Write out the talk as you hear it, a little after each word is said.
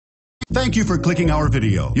Thank you for clicking our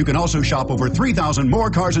video. You can also shop over 3,000 more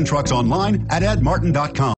cars and trucks online at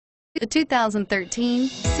edmartin.com. The 2013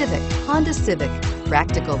 Civic, Honda Civic.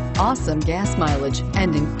 Practical, awesome gas mileage,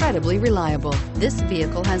 and incredibly reliable. This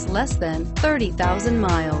vehicle has less than 30,000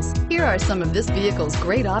 miles. Here are some of this vehicle's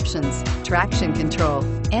great options: traction control,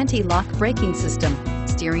 anti-lock braking system,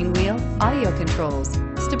 steering wheel audio controls,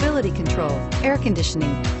 stability control, air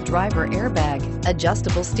conditioning, driver airbag,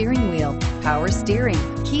 adjustable steering wheel, power steering,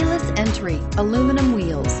 keyless entry, aluminum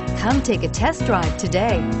wheels. Come take a test drive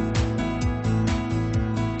today.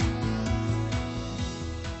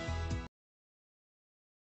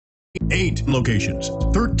 8 locations,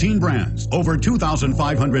 13 brands, over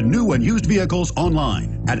 2,500 new and used vehicles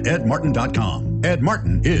online at edmartin.com. Ed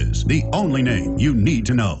Martin is the only name you need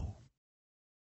to know.